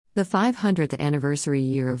The 500th anniversary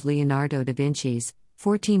year of Leonardo da Vinci's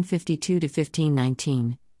 1452 to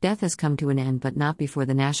 1519 death has come to an end, but not before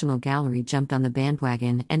the National Gallery jumped on the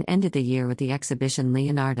bandwagon and ended the year with the exhibition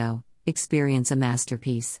Leonardo: Experience a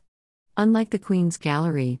Masterpiece. Unlike the Queen's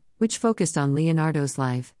Gallery, which focused on Leonardo's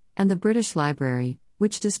life, and the British Library,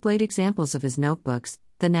 which displayed examples of his notebooks,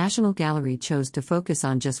 the National Gallery chose to focus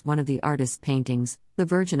on just one of the artist's paintings, the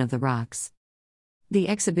Virgin of the Rocks. The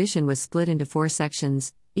exhibition was split into 4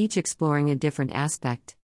 sections, each exploring a different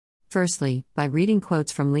aspect. Firstly, by reading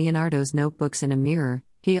quotes from Leonardo's notebooks in a mirror,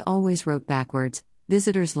 he always wrote backwards,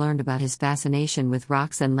 visitors learned about his fascination with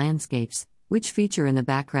rocks and landscapes, which feature in the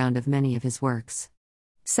background of many of his works.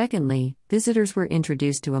 Secondly, visitors were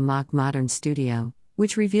introduced to a mock-modern studio,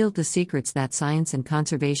 which revealed the secrets that science and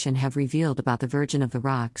conservation have revealed about the Virgin of the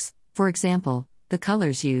Rocks, for example, the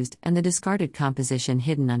colors used and the discarded composition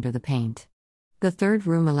hidden under the paint. The third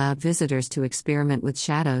room allowed visitors to experiment with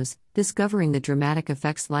shadows, discovering the dramatic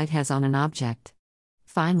effects light has on an object.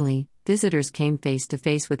 Finally, visitors came face to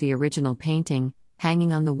face with the original painting,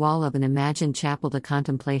 hanging on the wall of an imagined chapel to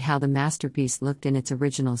contemplate how the masterpiece looked in its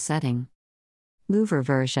original setting. Louvre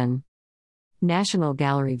version. National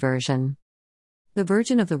Gallery version. The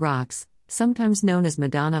Virgin of the Rocks, sometimes known as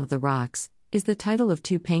Madonna of the Rocks, is the title of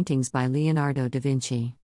 2 paintings by Leonardo da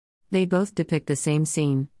Vinci. They both depict the same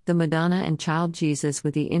scene, the Madonna and Child Jesus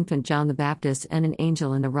with the infant John the Baptist and an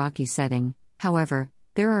angel in a rocky setting. However,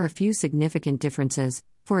 there are a few significant differences,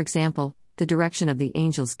 for example, the direction of the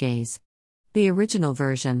angel's gaze. The original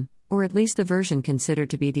version, or at least the version considered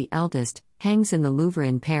to be the eldest, hangs in the Louvre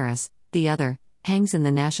in Paris, the other, hangs in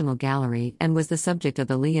the National Gallery and was the subject of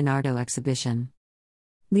the Leonardo exhibition.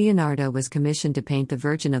 Leonardo was commissioned to paint the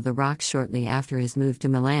Virgin of the Rocks shortly after his move to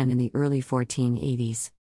Milan in the early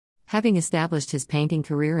 1480s. Having established his painting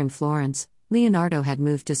career in Florence, Leonardo had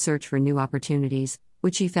moved to search for new opportunities,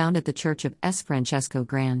 which he found at the Church of S. Francesco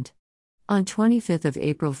Grande. On 25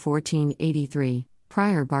 April 1483,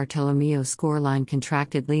 Prior Bartolomeo Scorline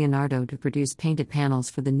contracted Leonardo to produce painted panels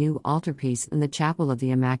for the new altarpiece in the Chapel of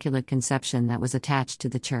the Immaculate Conception that was attached to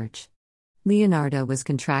the church. Leonardo was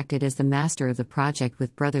contracted as the master of the project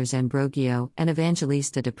with brothers Ambrogio and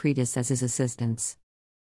Evangelista de Pretis as his assistants.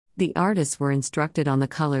 The artists were instructed on the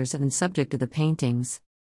colors and subject of the paintings.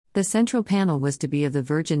 The central panel was to be of the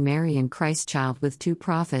Virgin Mary and Christ child with 2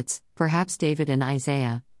 prophets, perhaps David and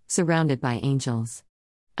Isaiah, surrounded by angels.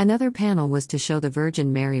 Another panel was to show the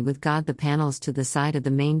Virgin Mary with God. The panels to the side of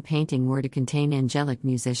the main painting were to contain angelic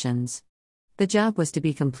musicians. The job was to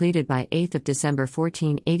be completed by 8 December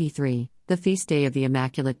 1483, the feast day of the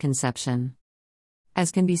Immaculate Conception.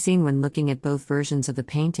 As can be seen when looking at both versions of the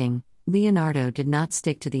painting, Leonardo did not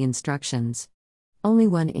stick to the instructions. Only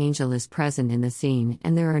one angel is present in the scene,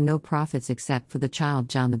 and there are no prophets except for the child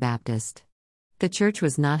John the Baptist. The church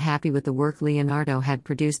was not happy with the work Leonardo had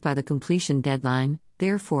produced by the completion deadline,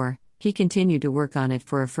 therefore, he continued to work on it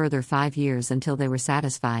for a further 5 years until they were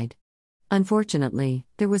satisfied. Unfortunately,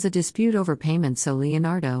 there was a dispute over payment, so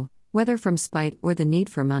Leonardo, whether from spite or the need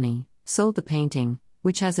for money, sold the painting,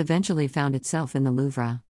 which has eventually found itself in the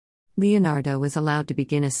Louvre. Leonardo was allowed to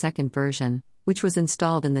begin a second version, which was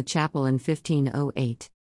installed in the chapel in 1508.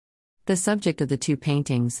 The subject of the 2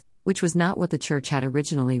 paintings, which was not what the church had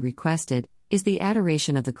originally requested, is the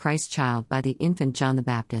adoration of the Christ child by the infant John the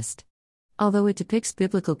Baptist. Although it depicts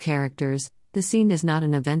biblical characters, the scene is not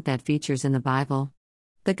an event that features in the Bible.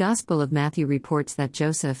 The Gospel of Matthew reports that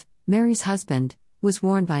Joseph, Mary's husband, was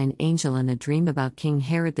warned by an angel in a dream about King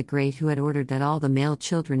Herod the Great, who had ordered that all the male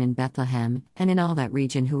children in Bethlehem and in all that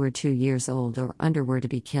region who were 2 years old or under were to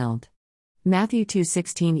be killed. Matthew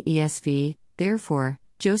 2:16 ESV, therefore,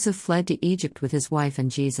 Joseph fled to Egypt with his wife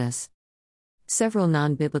and Jesus. Several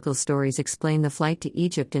non-biblical stories explain the flight to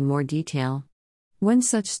Egypt in more detail. One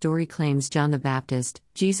such story claims John the Baptist,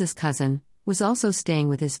 Jesus' cousin, was also staying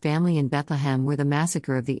with his family in Bethlehem, where the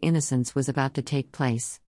massacre of the innocents was about to take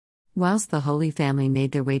place. Whilst the Holy Family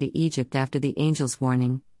made their way to Egypt after the angel's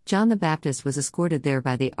warning, John the Baptist was escorted there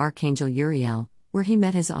by the archangel Uriel, where he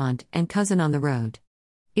met his aunt and cousin on the road.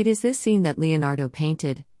 It is this scene that Leonardo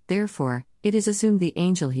painted, therefore, it is assumed the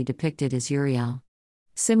angel he depicted is Uriel.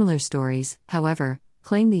 Similar stories, however,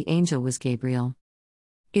 claim the angel was Gabriel.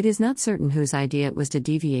 It is not certain whose idea it was to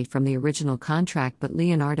deviate from the original contract, but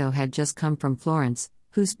Leonardo had just come from Florence,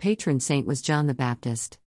 whose patron saint was John the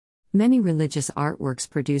Baptist. Many religious artworks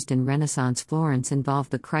produced in Renaissance Florence involve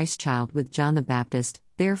the Christ child with John the Baptist,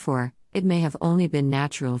 therefore, it may have only been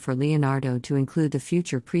natural for Leonardo to include the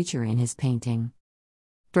future preacher in his painting.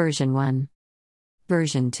 Version 1.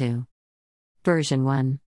 Version 2. Version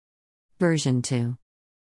 1. Version 2.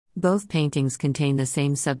 Both paintings contain the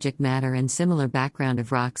same subject matter and similar background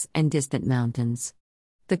of rocks and distant mountains.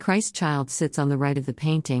 The Christ child sits on the right of the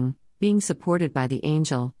painting, being supported by the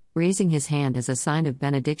angel, raising his hand as a sign of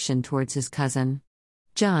benediction towards his cousin.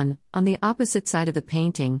 John, on the opposite side of the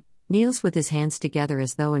painting, kneels with his hands together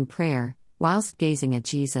as though in prayer, whilst gazing at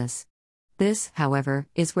Jesus. This, however,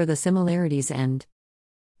 is where the similarities end.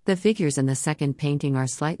 The figures in the second painting are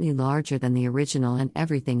slightly larger than the original and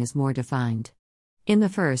everything is more defined. In the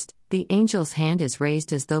first, the angel's hand is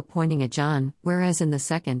raised as though pointing at John, whereas in the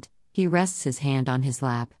second, he rests his hand on his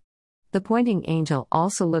lap. The pointing angel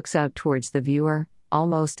also looks out towards the viewer,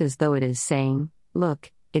 almost as though it is saying,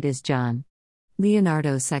 "Look, it is John."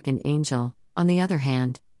 Leonardo's second angel, on the other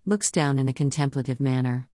hand, looks down in a contemplative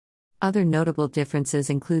manner. Other notable differences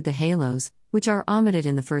include the halos, which are omitted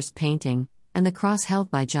in the first painting, and the cross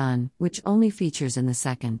held by John, which only features in the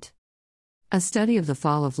second. A study of the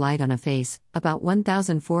fall of light on a face, about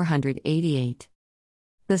 1488.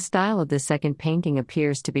 The style of the second painting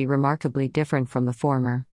appears to be remarkably different from the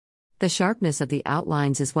former. The sharpness of the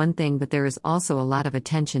outlines is one thing, but there is also a lot of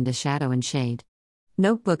attention to shadow and shade.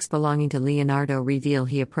 Notebooks belonging to Leonardo reveal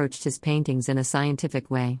he approached his paintings in a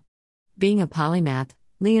scientific way. Being a polymath,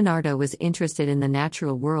 Leonardo was interested in the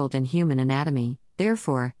natural world and human anatomy,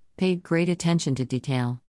 therefore, paid great attention to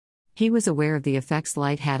detail. He was aware of the effects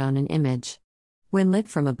light had on an image. When lit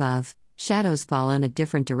from above, shadows fall in a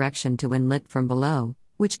different direction to when lit from below,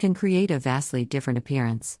 which can create a vastly different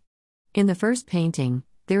appearance. In the first painting,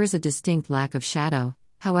 there is a distinct lack of shadow,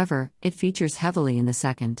 however, it features heavily in the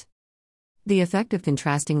second. The effect of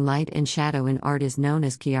contrasting light and shadow in art is known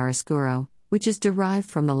as chiaroscuro, which is derived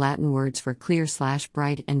from the Latin words for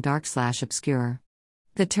clear/bright and dark/obscure.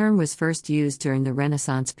 The term was first used during the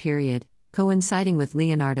Renaissance period, coinciding with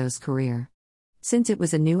Leonardo's career. Since it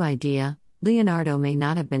was a new idea, Leonardo may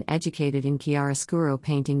not have been educated in chiaroscuro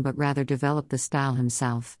painting but rather developed the style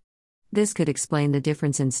himself. This could explain the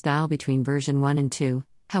difference in style between version 1 and 2,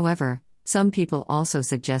 however, some people also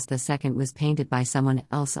suggest the second was painted by someone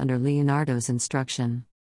else under Leonardo's instruction.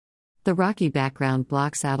 The rocky background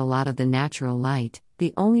blocks out a lot of the natural light,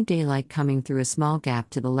 the only daylight coming through a small gap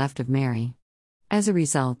to the left of Mary. As a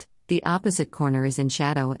result, the opposite corner is in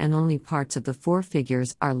shadow and only parts of the four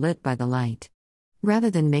figures are lit by the light.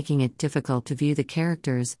 Rather than making it difficult to view the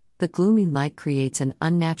characters, the gloomy light creates an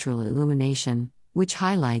unnatural illumination, which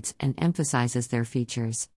highlights and emphasizes their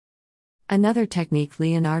features. Another technique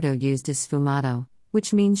Leonardo used is sfumato,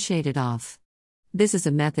 which means shaded off. This is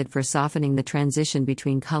a method for softening the transition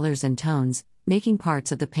between colors and tones, making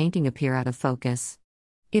parts of the painting appear out of focus.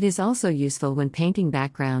 It is also useful when painting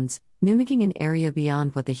backgrounds, mimicking an area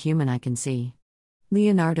beyond what the human eye can see.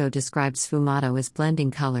 Leonardo describes sfumato as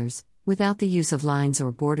blending colors, without the use of lines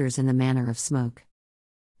or borders in the manner of smoke.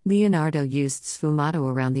 Leonardo used sfumato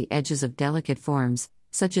around the edges of delicate forms,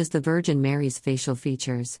 such as the Virgin Mary's facial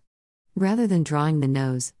features. Rather than drawing the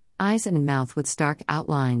nose, eyes and mouth with stark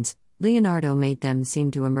outlines, Leonardo made them seem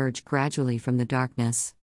to emerge gradually from the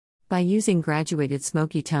darkness. By using graduated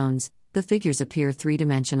smoky tones, the figures appear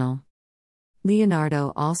three-dimensional.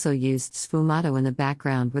 Leonardo also used sfumato in the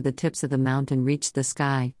background where the tips of the mountain reached the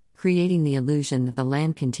sky, creating the illusion that the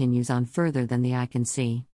land continues on further than the eye can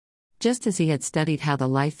see. Just as he had studied how the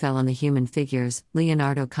light fell on the human figures,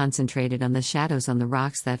 Leonardo concentrated on the shadows on the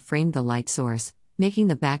rocks that framed the light source, making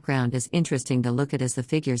the background as interesting to look at as the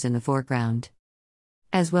figures in the foreground.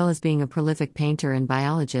 As well as being a prolific painter and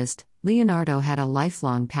biologist, Leonardo had a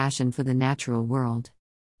lifelong passion for the natural world.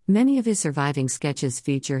 Many of his surviving sketches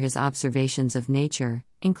feature his observations of nature,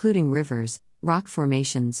 including rivers, rock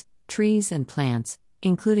formations, trees and plants,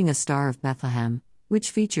 including a Star of Bethlehem, which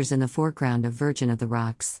features in the foreground of Virgin of the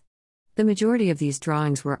Rocks. The majority of these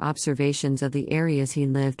drawings were observations of the areas he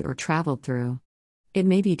lived or traveled through. It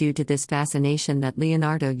may be due to this fascination that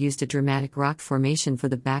Leonardo used a dramatic rock formation for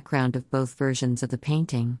the background of both versions of the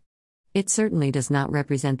painting. It certainly does not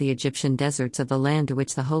represent the Egyptian deserts of the land to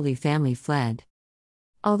which the Holy Family fled.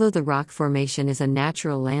 Although the rock formation is a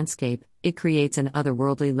natural landscape, it creates an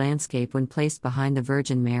otherworldly landscape when placed behind the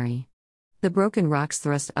Virgin Mary. The broken rocks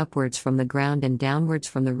thrust upwards from the ground and downwards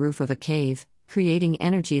from the roof of a cave, creating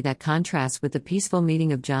energy that contrasts with the peaceful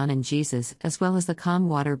meeting of John and Jesus, as well as the calm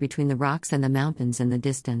water between the rocks and the mountains in the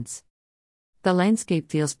distance. The landscape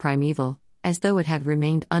feels primeval, as though it had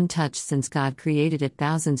remained untouched since God created it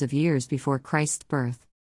thousands of years before Christ's birth.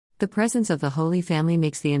 The presence of the Holy Family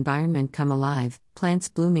makes the environment come alive, plants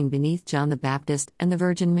blooming beneath John the Baptist and the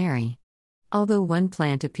Virgin Mary. Although one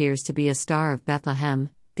plant appears to be a Star of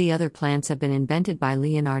Bethlehem, the other plants have been invented by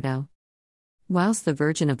Leonardo. Whilst the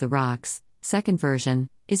Virgin of the Rocks, second version,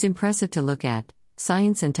 is impressive to look at,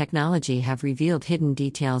 science and technology have revealed hidden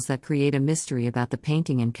details that create a mystery about the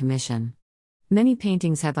painting and commission. Many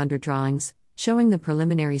paintings have underdrawings, showing the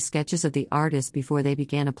preliminary sketches of the artist before they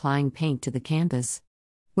began applying paint to the canvas.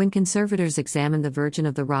 When conservators examined the Virgin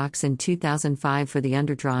of the Rocks in 2005 for the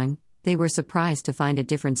underdrawing, they were surprised to find a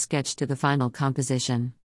different sketch to the final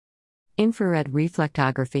composition. Infrared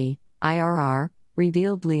reflectography, IRR,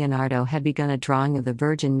 revealed Leonardo had begun a drawing of the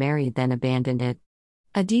Virgin Mary, then abandoned it.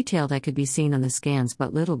 A detail that could be seen on the scans,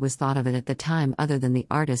 but little was thought of it at the time other than the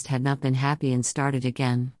artist had not been happy and started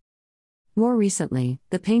again. More recently,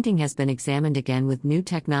 the painting has been examined again with new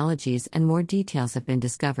technologies and more details have been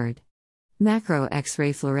discovered. Macro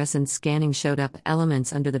X-ray fluorescence scanning showed up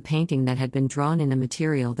elements under the painting that had been drawn in a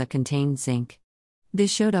material that contained zinc.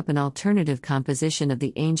 This showed up an alternative composition of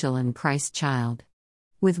the angel and Christ child.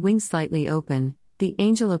 With wings slightly open, the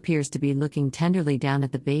angel appears to be looking tenderly down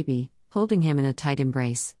at the baby, holding him in a tight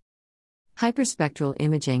embrace. Hyperspectral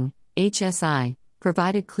imaging, HSI,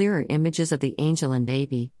 provided clearer images of the angel and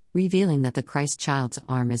baby, revealing that the Christ child's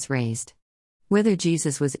arm is raised. Whether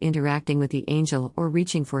Jesus was interacting with the angel or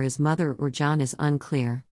reaching for his mother or John is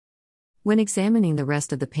unclear. When examining the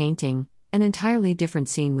rest of the painting, an entirely different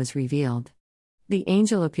scene was revealed. The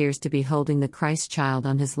angel appears to be holding the Christ child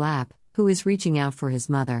on his lap, who is reaching out for his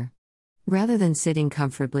mother. Rather than sitting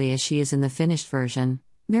comfortably as she is in the finished version,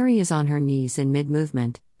 Mary is on her knees in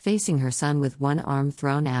mid-movement, facing her son with one arm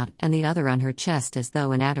thrown out and the other on her chest as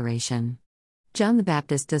though in adoration. John the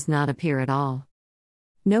Baptist does not appear at all.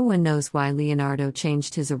 No one knows why Leonardo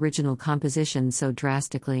changed his original composition so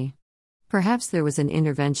drastically. Perhaps there was an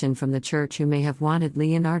intervention from the church who may have wanted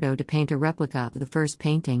Leonardo to paint a replica of the first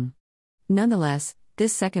painting. Nonetheless,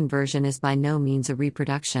 this second version is by no means a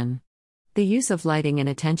reproduction. The use of lighting and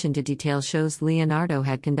attention to detail shows Leonardo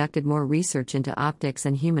had conducted more research into optics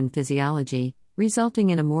and human physiology,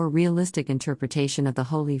 resulting in a more realistic interpretation of the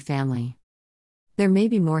Holy Family. There may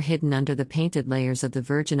be more hidden under the painted layers of the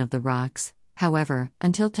Virgin of the Rocks. However,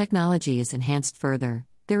 until technology is enhanced further,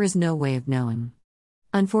 there is no way of knowing.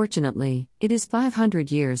 Unfortunately, it is 500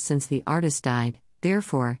 years since the artist died,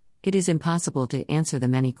 therefore, it is impossible to answer the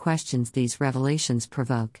many questions these revelations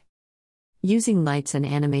provoke. Using lights and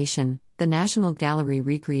animation, the National Gallery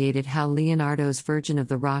recreated how Leonardo's Virgin of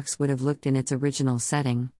the Rocks would have looked in its original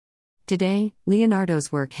setting. Today,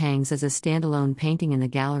 Leonardo's work hangs as a standalone painting in the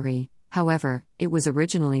gallery. However, it was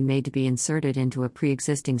originally made to be inserted into a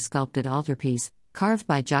pre-existing sculpted altarpiece, carved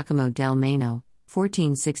by Giacomo del Mano,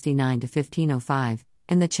 1469–1505,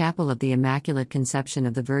 in the Chapel of the Immaculate Conception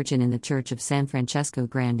of the Virgin in the Church of San Francesco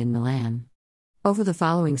Grande in Milan. Over the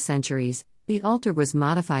following centuries, the altar was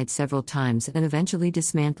modified several times and eventually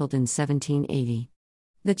dismantled in 1780.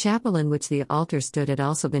 The chapel in which the altar stood had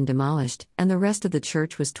also been demolished, and the rest of the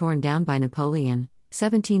church was torn down by Napoleon,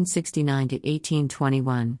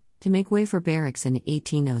 1769–1821. to make way for barracks in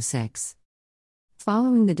 1806.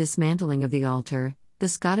 Following the dismantling of the altar, the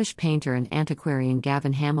Scottish painter and antiquarian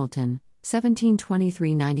Gavin Hamilton,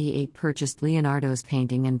 1723–98 purchased Leonardo's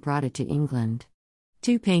painting and brought it to England.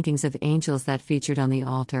 Two paintings of angels that featured on the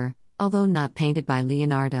altar, although not painted by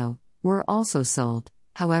Leonardo, were also sold.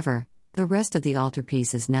 However, the rest of the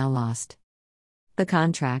altarpiece is now lost. The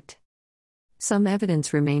contract. Some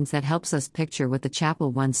evidence remains that helps us picture what the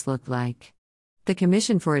chapel once looked like. The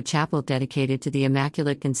commission for a chapel dedicated to the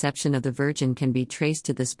Immaculate Conception of the Virgin can be traced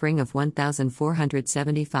to the spring of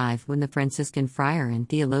 1475 when the Franciscan friar and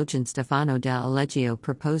theologian Stefano del Aleggio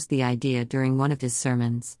proposed the idea during one of his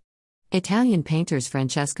sermons. Italian painters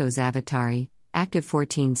Francesco Zavatari, active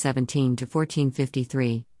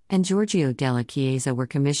 1417–1453, and Giorgio della Chiesa were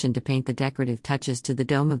commissioned to paint the decorative touches to the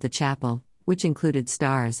dome of the chapel, which included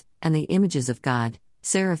stars, and the images of God,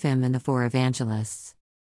 seraphim and the four evangelists.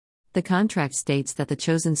 The contract states that the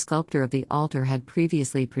chosen sculptor of the altar had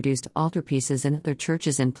previously produced altarpieces in other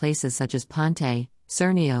churches in places such as Ponte,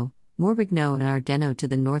 Cernio, Morbigno and Ardeno to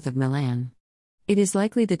the north of Milan. It is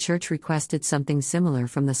likely the church requested something similar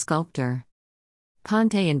from the sculptor.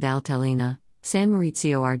 Ponte in Valtellina, San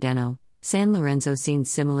Maurizio Ardeno, San Lorenzo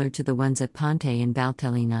scenes similar to the ones at Ponte in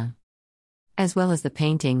Valtellina. As well as the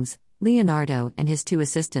paintings, Leonardo and his two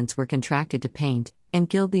assistants were contracted to paint and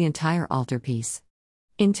gild the entire altarpiece.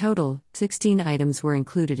 In total, 16 items were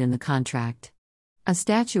included in the contract. A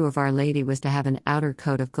statue of Our Lady was to have an outer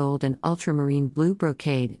coat of gold and ultramarine blue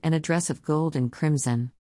brocade and a dress of gold and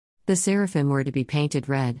crimson. The seraphim were to be painted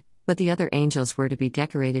red, but the other angels were to be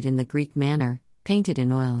decorated in the Greek manner, painted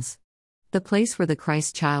in oils. The place where the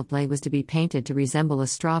Christ child lay was to be painted to resemble a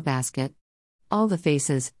straw basket. All the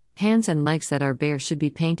faces, hands and legs that are bare should be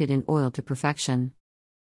painted in oil to perfection.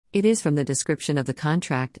 It is from the description of the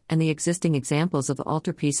contract and the existing examples of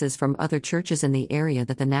altarpieces from other churches in the area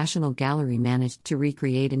that the National Gallery managed to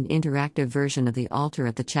recreate an interactive version of the altar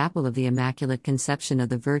at the Chapel of the Immaculate Conception of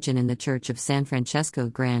the Virgin in the Church of San Francesco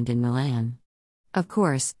Grande in Milan. Of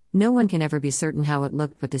course, no one can ever be certain how it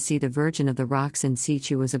looked, but to see the Virgin of the Rocks in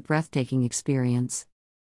situ was a breathtaking experience.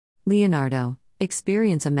 Leonardo,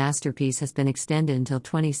 Experience a Masterpiece has been extended until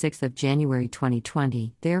 26 January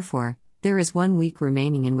 2020, therefore, there is 1 week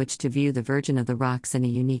remaining in which to view the Virgin of the Rocks in a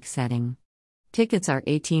unique setting. Tickets are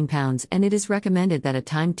 £18 and it is recommended that a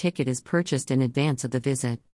timed ticket is purchased in advance of the visit.